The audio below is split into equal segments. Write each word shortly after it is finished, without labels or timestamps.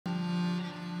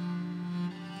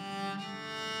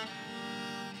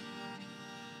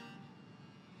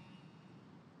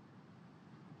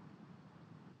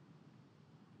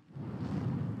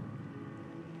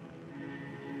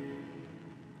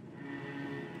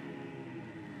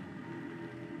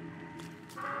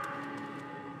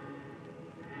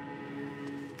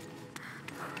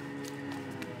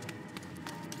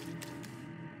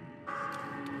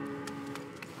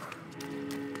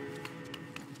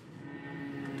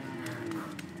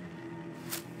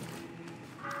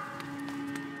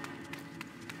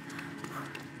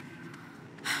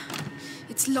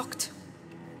It's locked.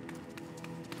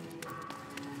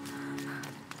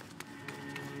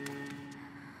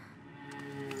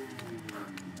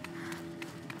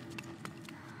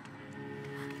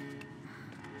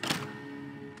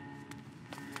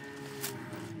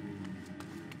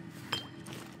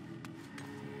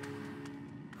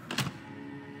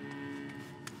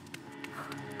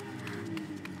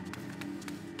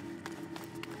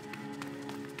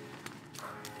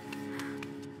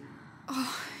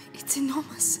 It's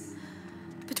enormous.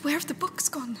 But where have the books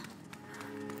gone?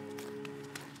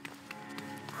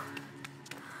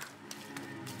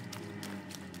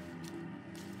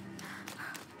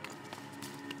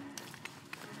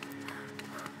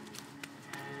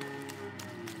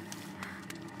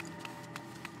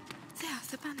 There,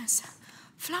 the banners.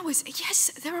 Flowers.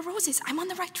 Yes, there are roses. I'm on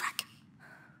the right track.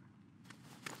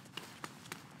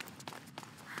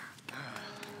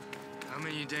 How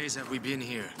many days have we been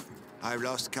here? I've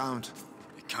lost count.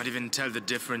 I can't even tell the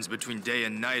difference between day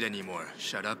and night anymore.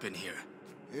 Shut up in here.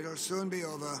 It'll soon be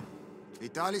over.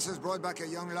 Vitalis has brought back a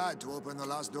young lad to open the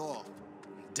last door.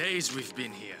 Days we've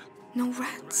been here. No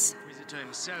rats. The Inquisitor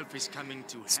himself is coming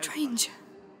to help. Strange.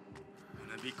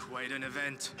 Gonna be quite an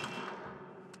event.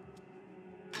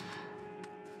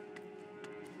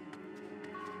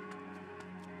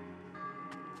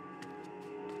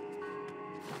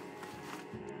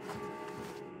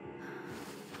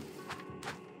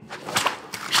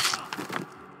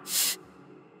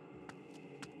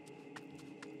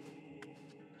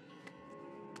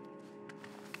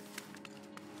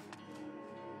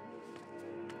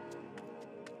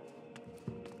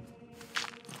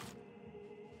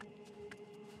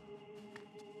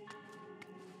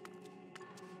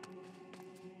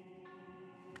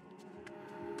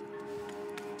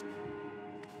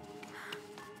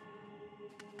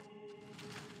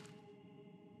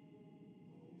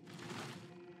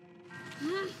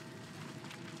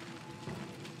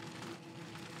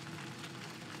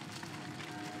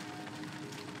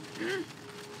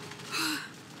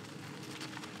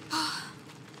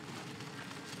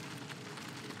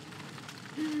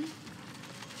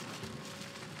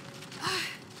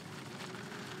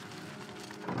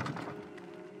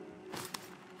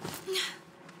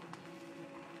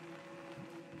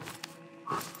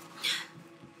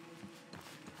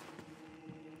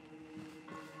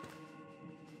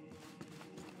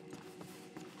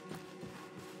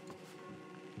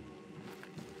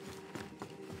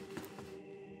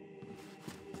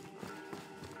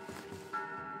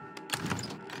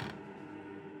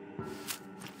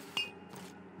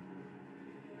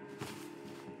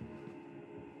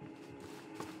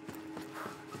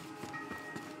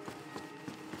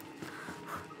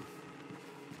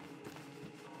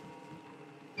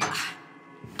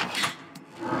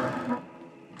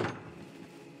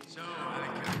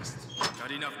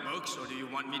 Enough books, or do you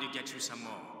want me to get you some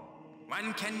more?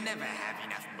 One can never have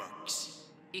enough books,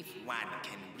 if one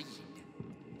can read.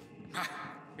 Ha!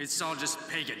 It's all just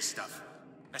pagan stuff.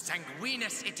 The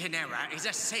Sanguinis Itinera is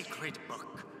a sacred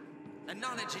book. The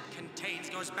knowledge it contains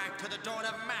goes back to the dawn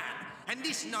of man, and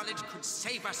this knowledge could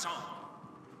save us all.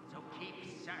 So keep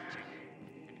searching,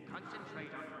 and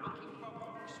concentrate on looking for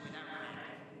books without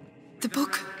end. The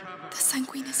book, the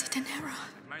Sanguinis Itinera.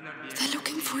 They're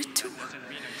looking for it too.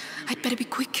 I'd better be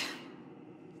quick.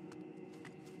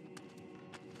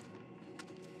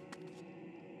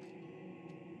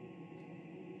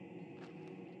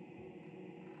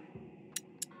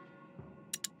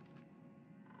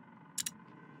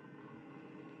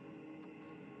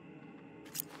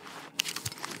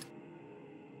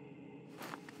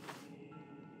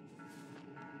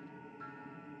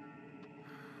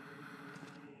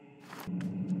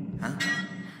 Huh?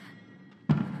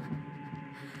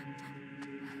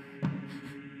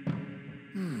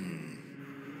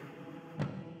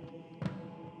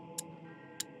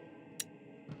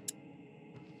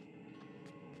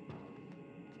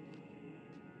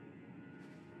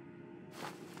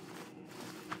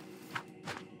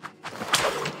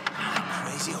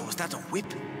 Crazy, or was that a whip?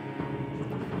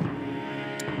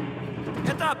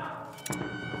 Get up!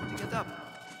 Get up!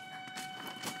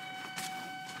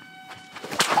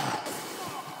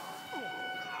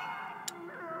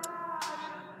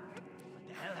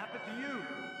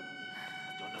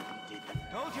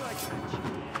 Told you I'd catch you.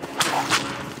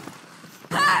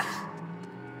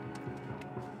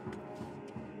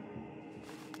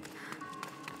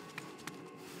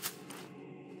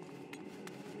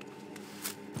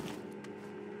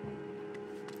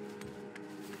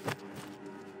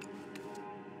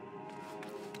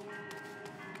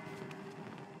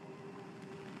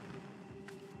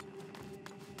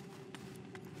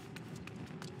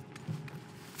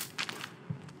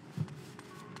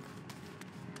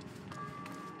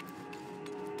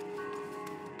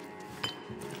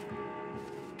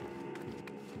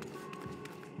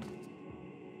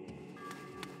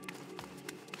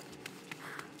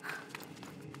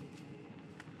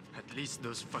 At least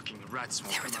those fucking rats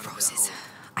won't There are come the out of their roses. hole.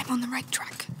 I'm on the right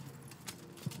track.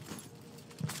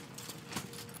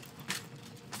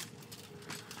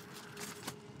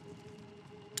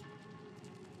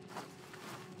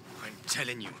 I'm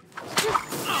telling you.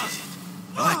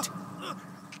 What?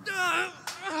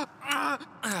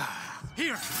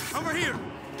 Here! Over here!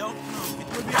 Don't move. It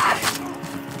will be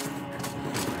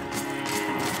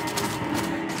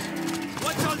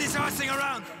What's all this horsing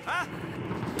around, huh?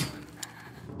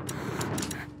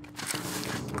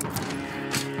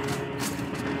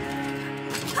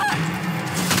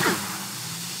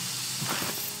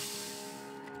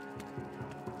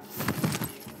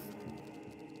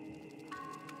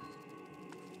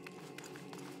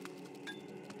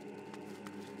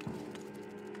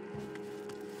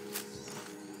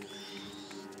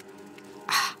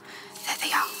 There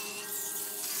they are.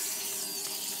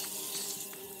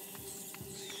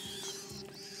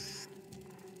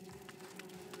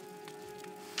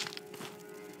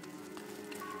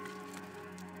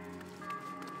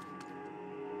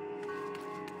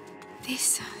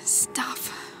 This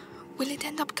stuff, will it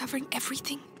end up covering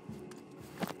everything?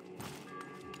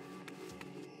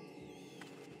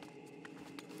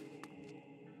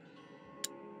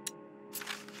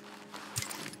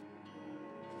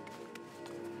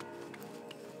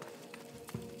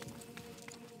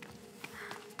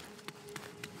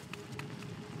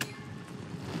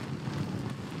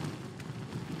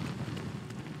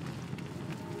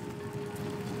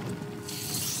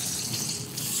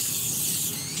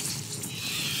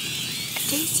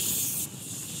 Daisy,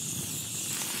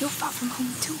 you're far from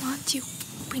home too, aren't you?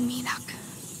 Bring me luck.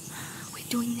 We're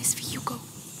doing this for Hugo.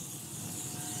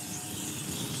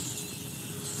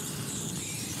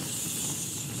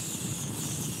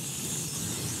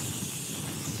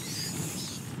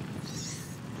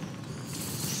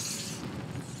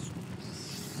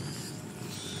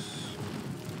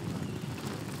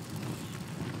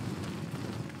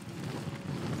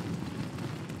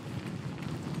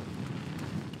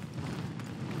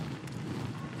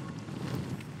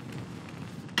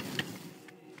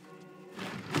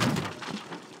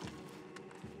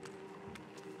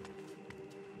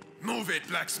 Move it,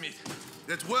 blacksmith.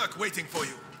 There's work waiting for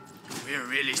you. We're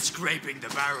really scraping the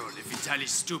barrel if Vitaly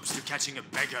stoops to catching a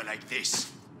beggar like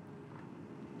this.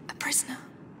 A prisoner.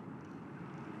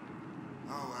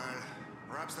 Oh well,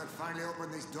 perhaps they'll finally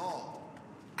open this door.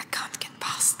 I can't get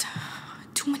past.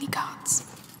 Too many guards.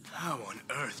 How on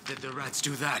earth did the rats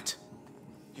do that?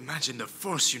 Imagine the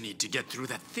force you need to get through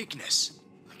that thickness.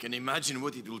 I can imagine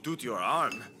what it will do to your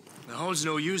arm. The hole's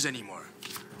no use anymore.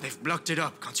 They've blocked it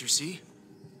up, can't you see?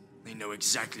 They know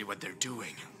exactly what they're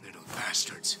doing, little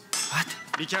bastards. What?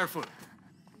 Be careful.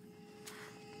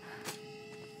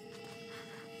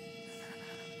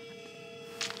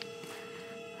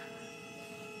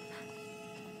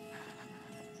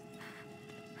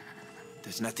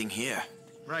 There's nothing here.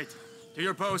 Right. To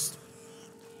your post.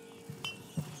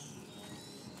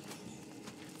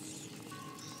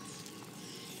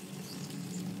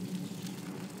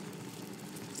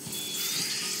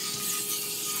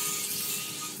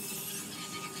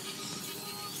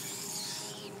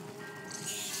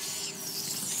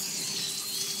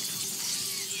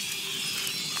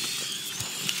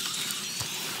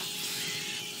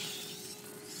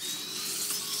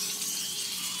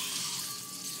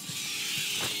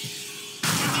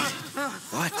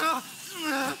 What?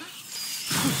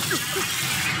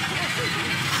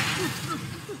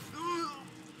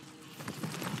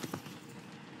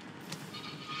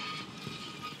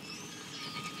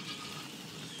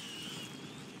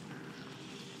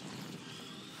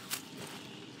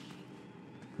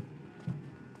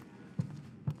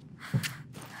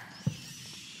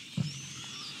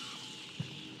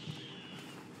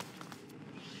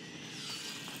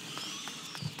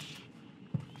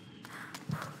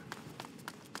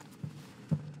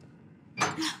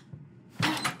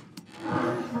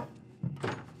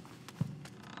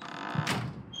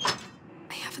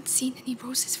 Seen any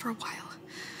roses for a while.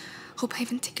 Hope I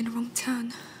haven't taken a wrong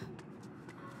turn.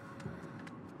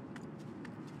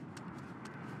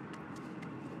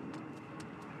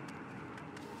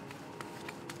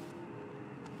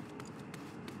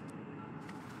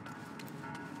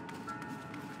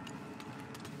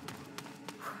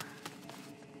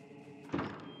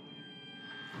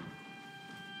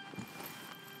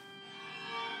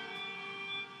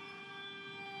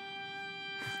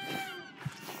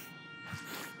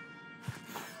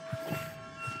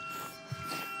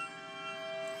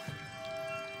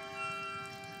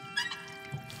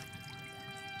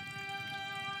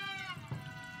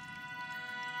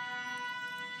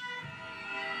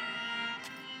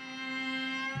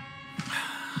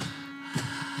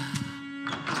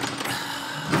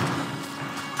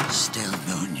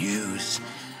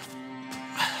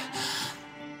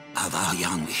 of our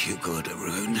young Hugo de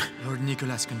Rune. Lord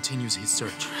Nicholas continues his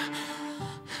search.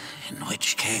 In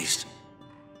which case,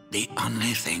 the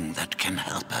only thing that can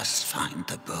help us find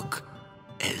the book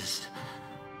is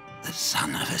the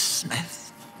son of a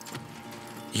smith.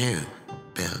 You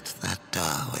built that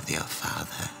door with your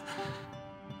father.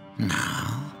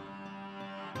 Now,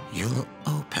 you'll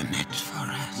open it for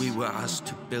us. We were asked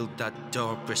to build that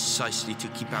door precisely to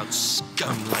keep out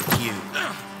scum like you.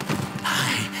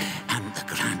 I am the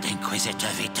Grand Inquisitor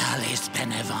Vitalis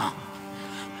Benevent.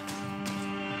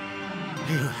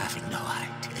 You have no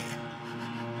idea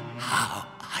how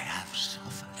I have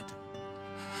suffered.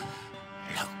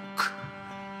 Look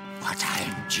what I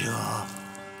endure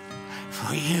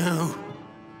for you.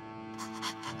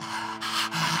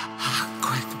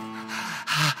 Quick.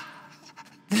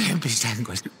 Be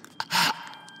sanguine.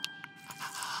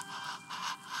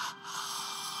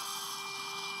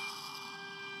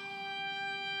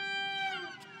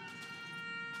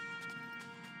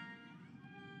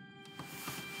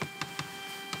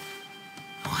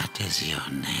 What is your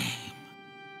name,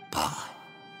 boy?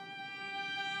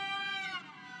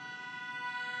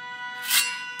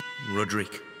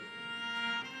 Roderick.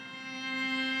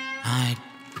 I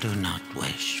do not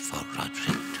wish for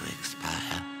Roderick to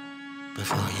expire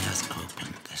before he has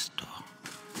opened this door.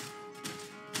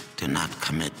 Do not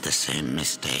commit the same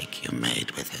mistake you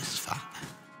made with his father.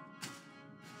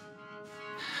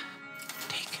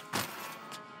 Take him.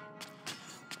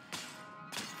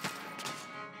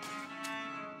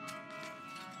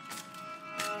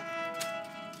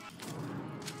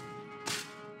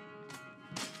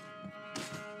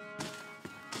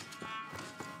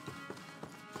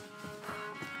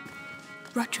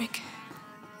 Roderick,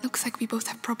 looks like we both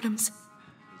have problems. His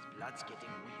blood's getting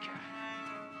weaker.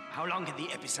 How long can the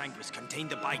episanguis contain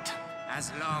the bite?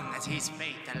 As long as his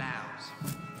fate allows.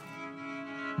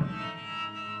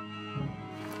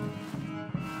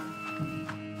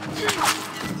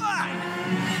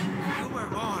 You were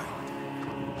warned.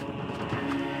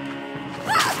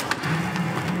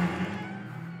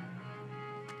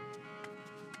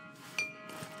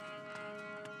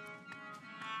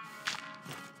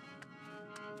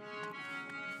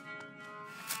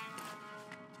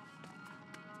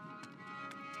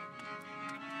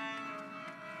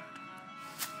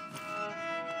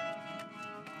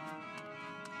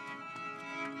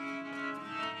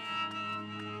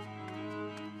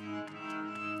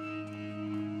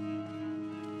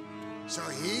 So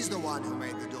he's the one who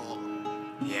made the door.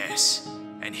 Yes,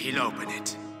 and he'll open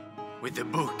it. With the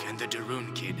book and the de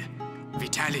Rune kid,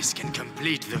 Vitalis can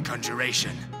complete the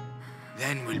conjuration.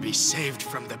 Then we'll be saved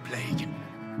from the plague.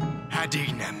 Ad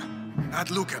ignem. Ad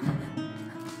lucem.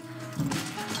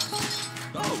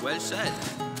 Oh, well said.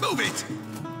 Move it!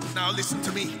 Now listen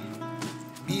to me.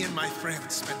 Me and my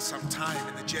friends spent some time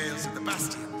in the jails of the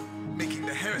Bastion, making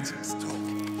the heretics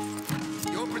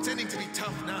talk. You're pretending to be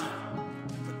tough now,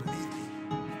 but believe me,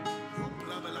 you'll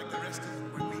blubber like the rest of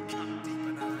them when we come deep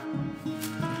enough.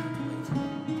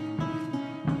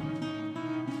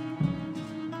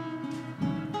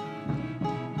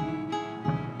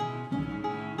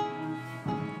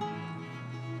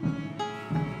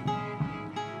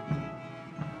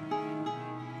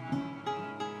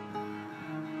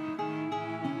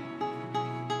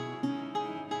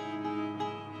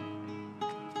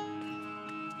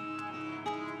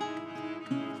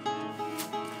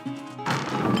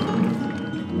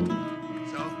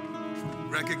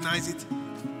 Recognize it?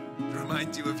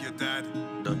 Remind you of your dad?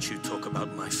 Don't you talk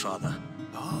about my father.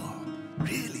 Oh,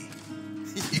 really?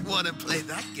 You want to play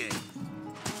that game?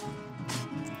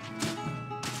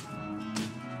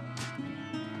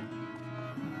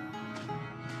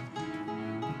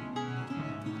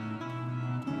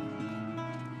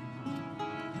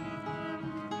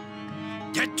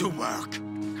 Get to work!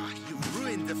 You've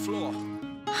ruined the floor.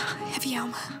 Heavy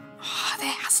armor. Oh, there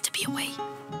has to be a way.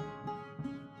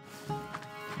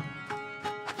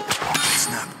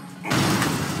 Snap.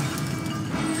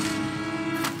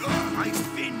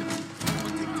 I've been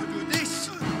wanting to do this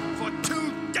for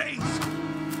 2 days.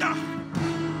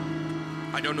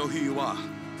 I don't know who you are,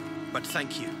 but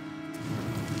thank you.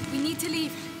 We need to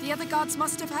leave. The other guards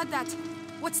must have heard that.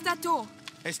 What's that door?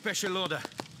 A special order.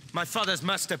 My father's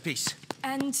masterpiece.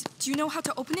 And do you know how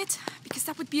to open it? Because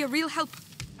that would be a real help.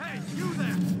 Hey, you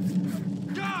there!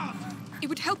 Guard! It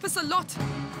would help us a lot.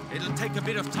 It'll take a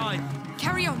bit of time.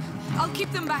 Carry on. I'll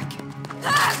keep them back.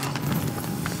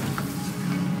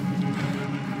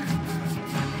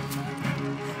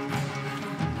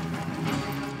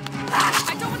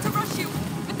 I don't want to rush you,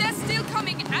 but they're still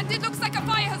coming, and it looks like a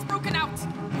fire has broken out.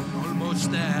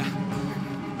 Almost there.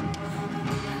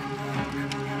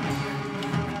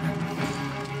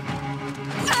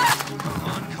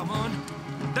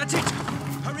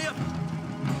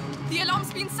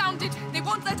 sounded. They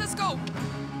won't let us go.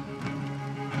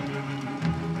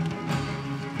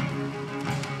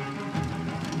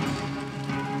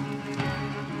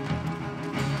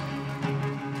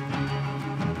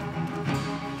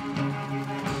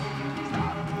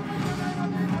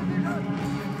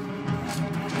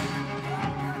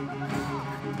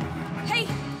 Hey,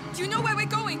 do you know where we're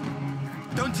going?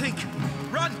 Don't think.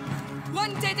 Run!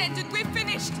 One dead end and we're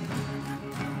finished.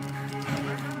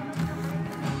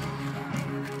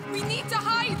 We need to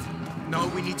hide. No,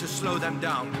 we need to slow them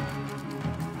down.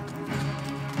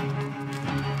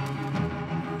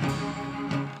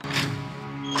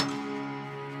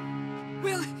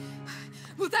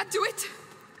 Will that do it?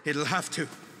 It'll have to.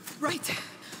 Right.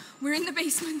 We're in the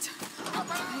basement.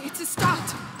 It's a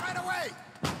start. Right away!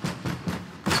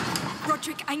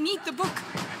 Roderick, I need the book.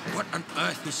 What on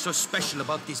earth is so special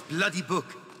about this bloody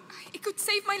book? It could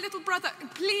save my little brother.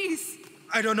 Please.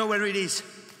 I don't know where it is.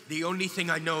 The only thing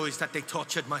I know is that they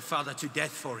tortured my father to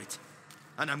death for it.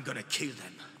 And I'm gonna kill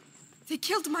them. They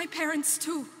killed my parents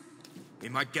too. We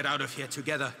might get out of here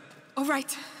together. All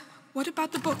right. What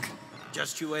about the book?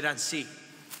 Just you wait and see.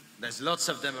 There's lots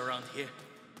of them around here.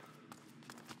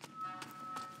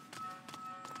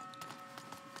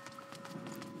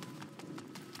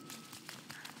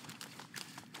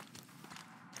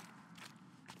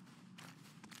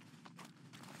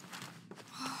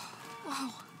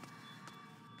 Wow.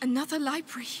 Another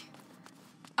library.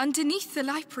 Underneath the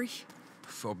library.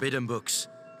 Forbidden books.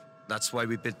 That's why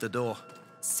we built the door.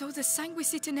 So the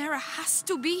Sanguisitanera has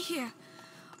to be here.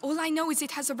 All I know is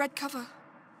it has a red cover.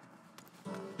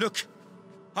 Look!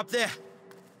 Up there!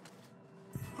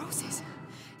 Roses.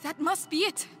 That must be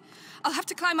it. I'll have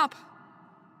to climb up.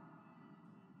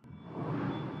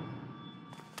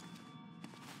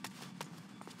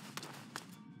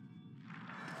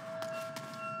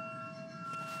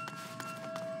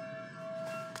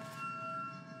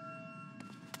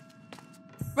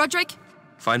 Roderick?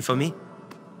 Fine for me?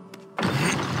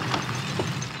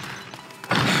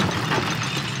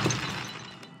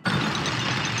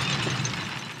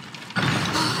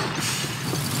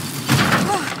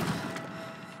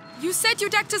 You said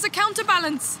you'd act as a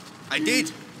counterbalance. I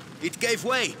did. It gave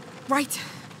way. Right.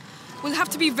 We'll have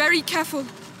to be very careful.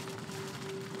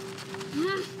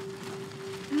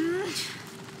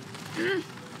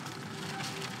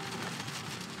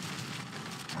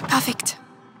 Perfect.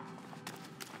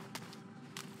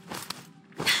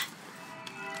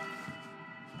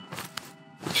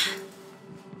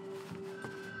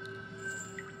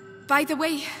 By the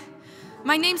way,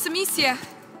 my name's Amicia,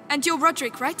 and you're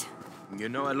Roderick, right? You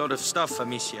know a lot of stuff,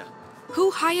 Amicia.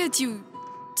 Who hired you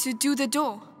to do the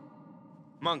door?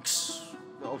 Monks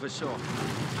oversaw.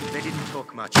 They didn't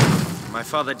talk much. My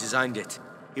father designed it.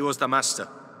 He was the master.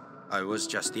 I was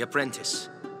just the apprentice.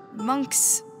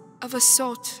 Monks of a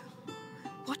sort,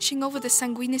 watching over the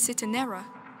Sanguinicitanera.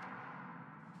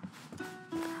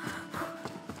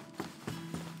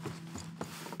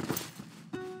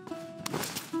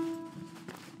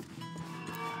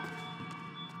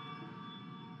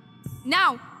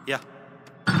 Now! Yeah.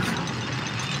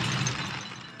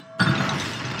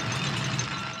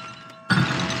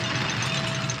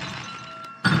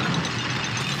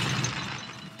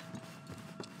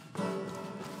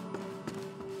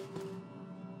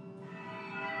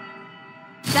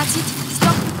 That's it.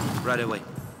 Stop. Right away.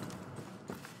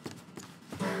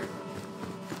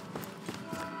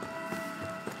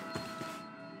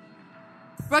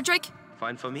 Roderick?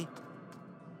 Fine for me?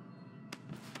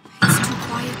 It's too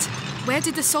quiet. Where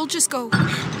did the soldiers go?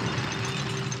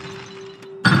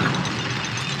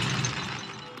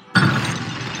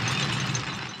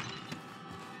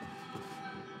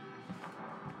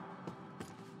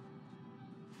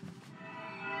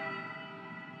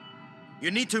 You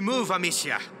need to move,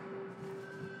 Amicia.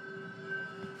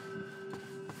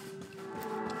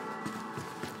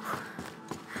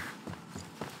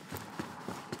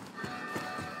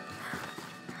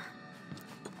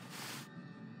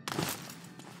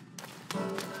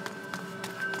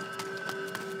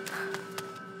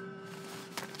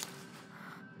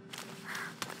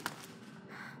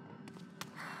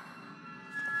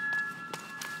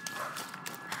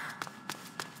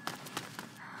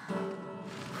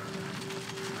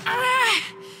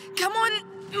 Come on,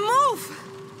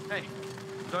 move! Hey,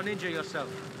 don't injure yourself.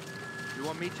 You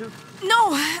want me to?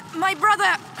 No, my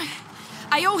brother.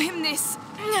 I owe him this.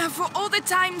 For all the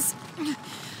times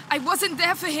I wasn't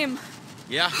there for him.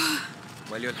 Yeah?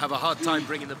 Well, you'll have a hard time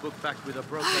bringing the book back with a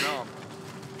broken arm.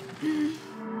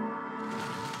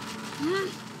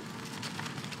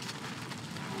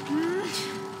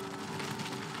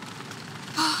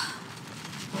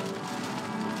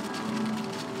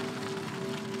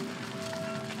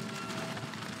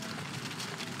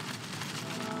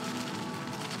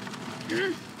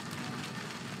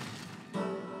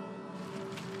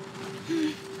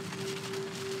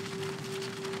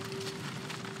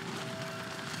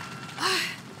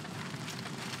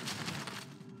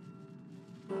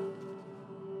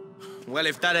 Well,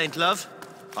 if that ain't love,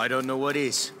 I don't know what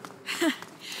is.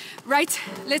 Right,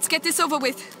 let's get this over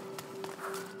with.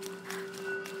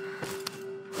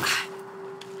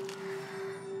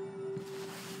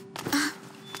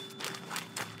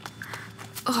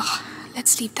 Oh,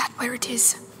 let's leave that where it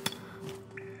is.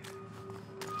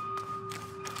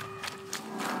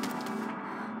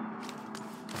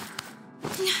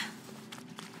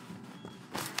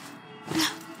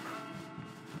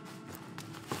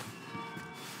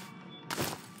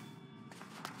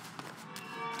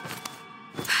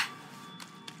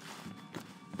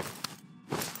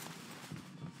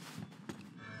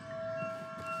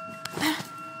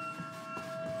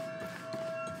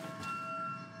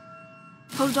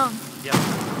 Hold on. Yep.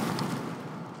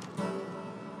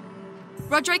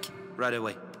 Roderick? Right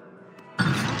away.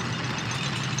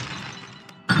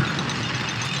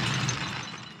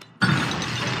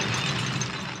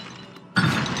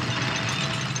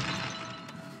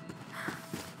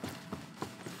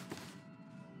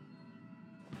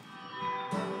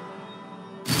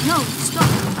 No, stop.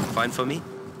 Fine for me?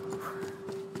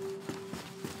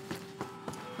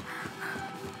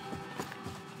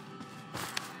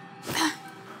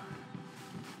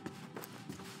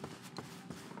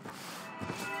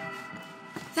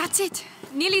 That's it.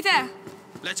 Nearly there.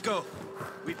 Let's go.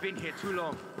 We've been here too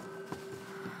long.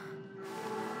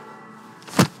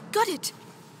 Got it.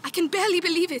 I can barely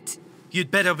believe it.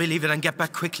 You'd better believe it and get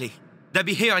back quickly. They'll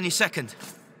be here any second.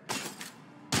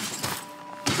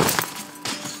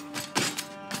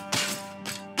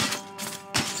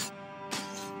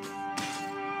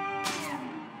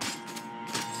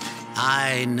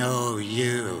 I know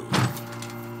you,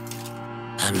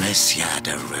 Amicia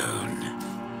de Rune.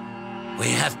 We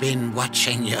have been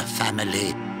watching your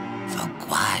family for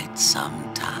quite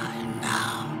some time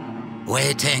now,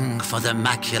 waiting for the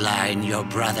macula in your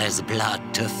brother's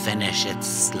blood to finish its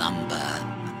slumber.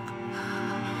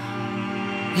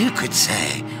 You could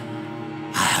say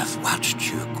I have watched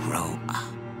you grow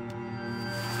up.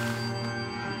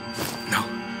 No,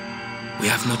 we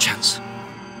have no chance.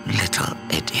 Little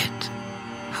idiot.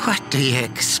 What do you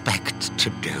expect to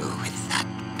do with that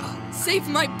book? Save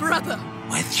my brother.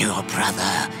 With your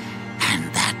brother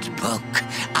and that book,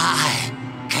 I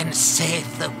can save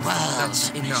the world. That's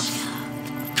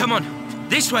enough. Come on,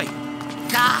 this way.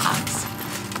 Guards!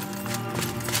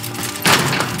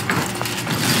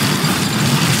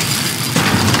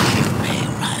 You may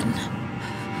run,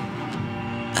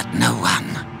 but no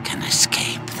one can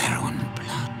escape their own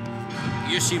blood.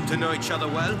 You seem to know each other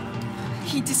well.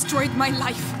 He destroyed my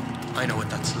life. I know what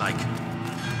that's like.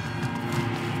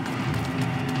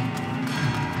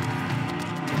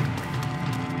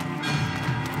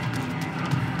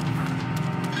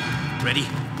 Ready?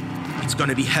 It's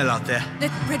gonna be hell out there.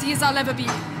 Ready as I'll ever be.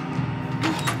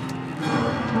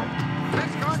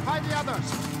 Let's go and find the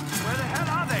others. Where the hell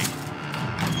are they?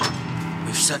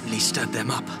 We've certainly stirred them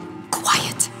up.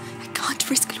 Quiet. I can't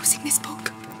risk losing this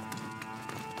book.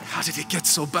 How did it get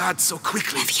so bad so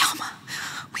quickly? Heavy armor.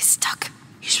 We're stuck.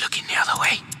 He's looking the other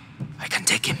way. I can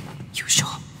take him. You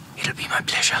sure? It'll be my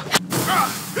pleasure.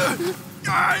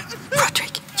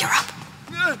 Roderick, you're up.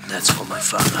 That's for my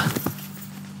father.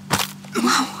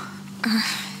 Wow.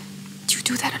 Do you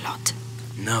do that a lot?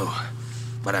 No,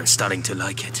 but I'm starting to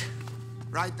like it.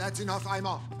 Right, that's enough. I'm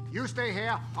off. You stay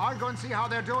here. I'll go and see how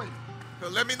they're doing.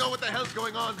 Let me know what the hell's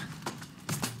going on.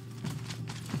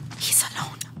 He's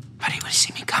alone. But he will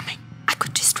see me coming. I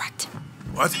could distract him.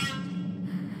 What?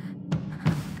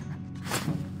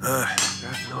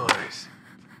 That noise.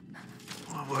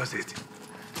 What was it?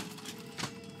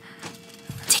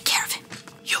 Take care of him.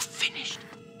 You're finished.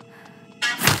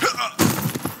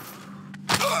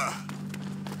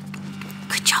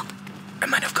 Good job. I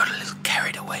might have got a little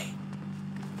carried away.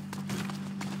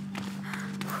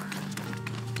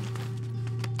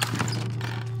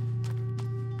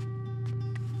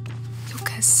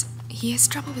 Lucas, he has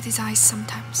trouble with his eyes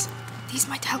sometimes. These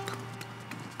might help.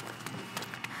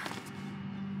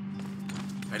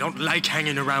 I don't like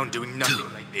hanging around doing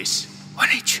nothing like this. One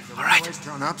each, all right?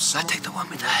 Turn up. I'll take the one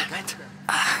with the helmet.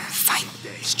 Fine.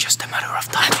 It's just a matter of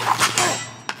timing.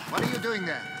 What are you doing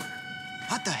there?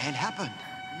 What the hell happened?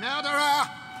 Murderer!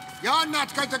 You're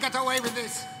not going to get away with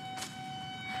this!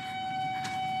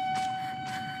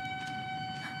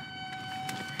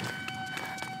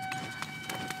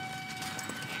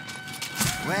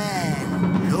 Well,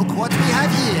 look what we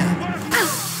have here.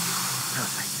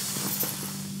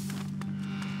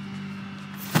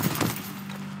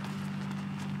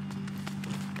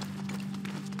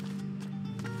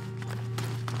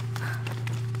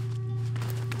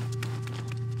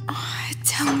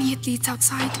 tell me it leads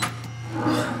outside?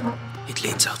 It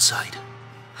leads outside.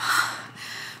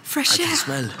 Fresh I air. can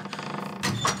smell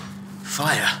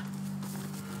fire.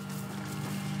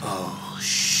 Oh,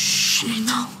 shit.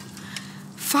 No.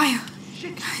 Fire.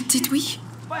 Shit. Did we?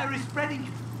 Fire is spreading.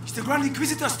 Is the Grand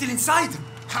Inquisitor still inside?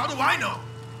 How do I know?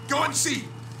 Go and see.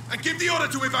 And give the order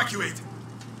to evacuate.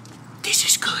 This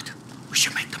is good. We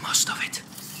should make the most of it.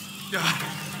 Yeah,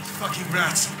 fucking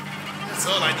rats. That's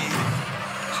all I need.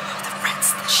 The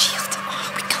rats, the shield.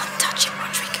 Oh, we can't touch him,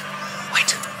 Roderick.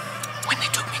 Wait. When they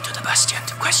took me to the Bastion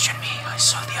to question me, I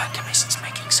saw the alchemists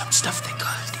making some stuff they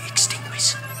called the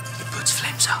Extinguish. It puts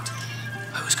flames out.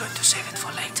 I was going to save it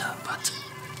for later, but...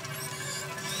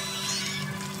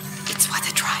 It's worth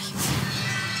a try.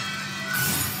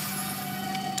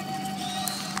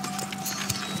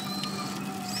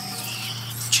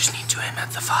 Just need to aim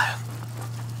at the fire.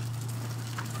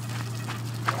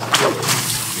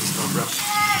 Please don't rush.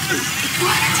 It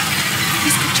worked.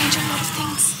 This could change a lot of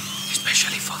things.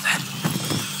 Especially for them.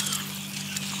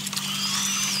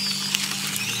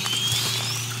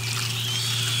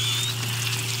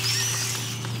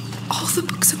 All the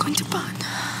books are going to burn.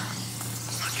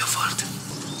 Not your fault.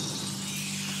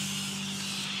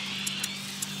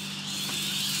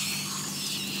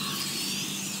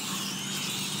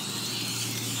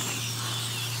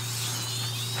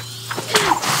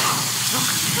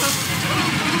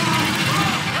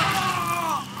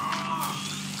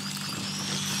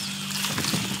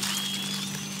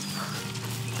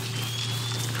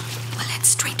 We'll head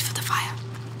straight for the fire.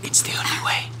 It's the only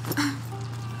way.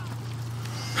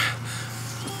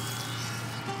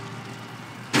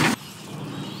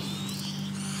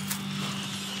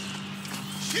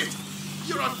 Shit!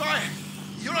 You're on fire!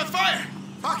 You're on fire!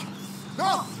 Fuck!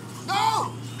 No!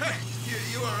 No! Hey,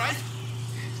 you all right?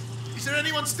 Is there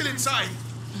anyone still inside?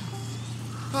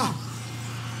 Oh.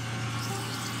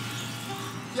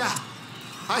 Yeah.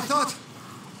 I thought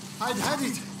I'd had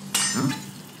it. Huh?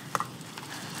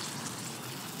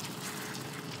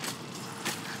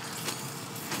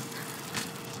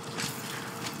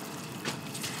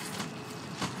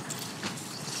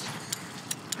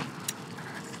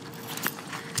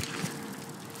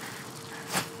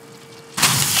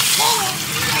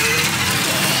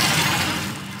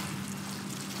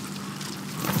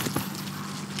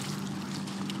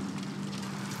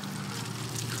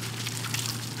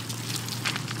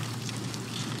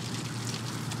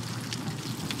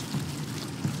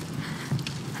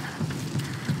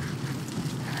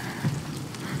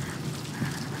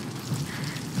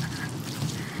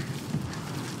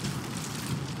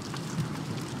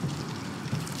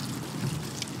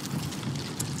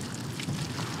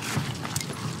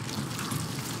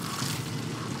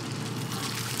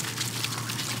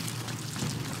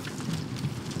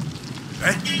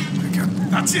 Eh?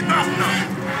 That's enough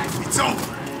now. It's over.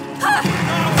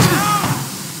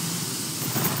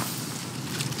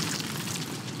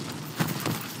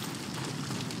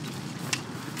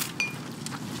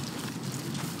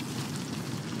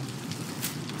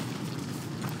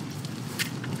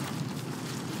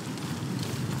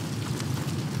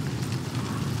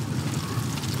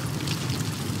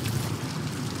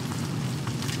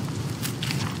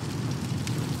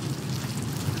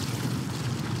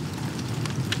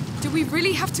 Do we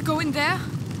really have to go in there?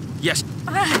 Yes.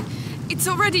 It's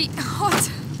already hot.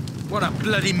 What a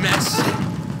bloody mess.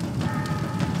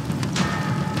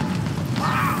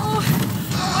 Oh,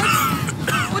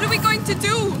 what are we going to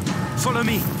do? Follow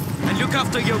me and look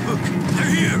after your book.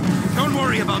 They're here. Don't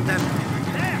worry about them.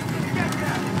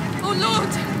 Oh,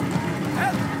 Lord.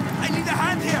 Help! I need a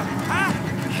hand here. Huh?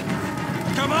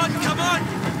 Come on, come on.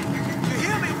 You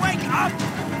hear me? Wake up!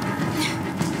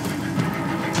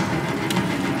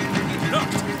 Look,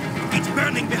 it's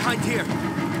burning behind here.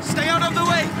 Stay out of the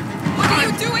way. What are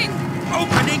you doing?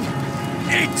 Open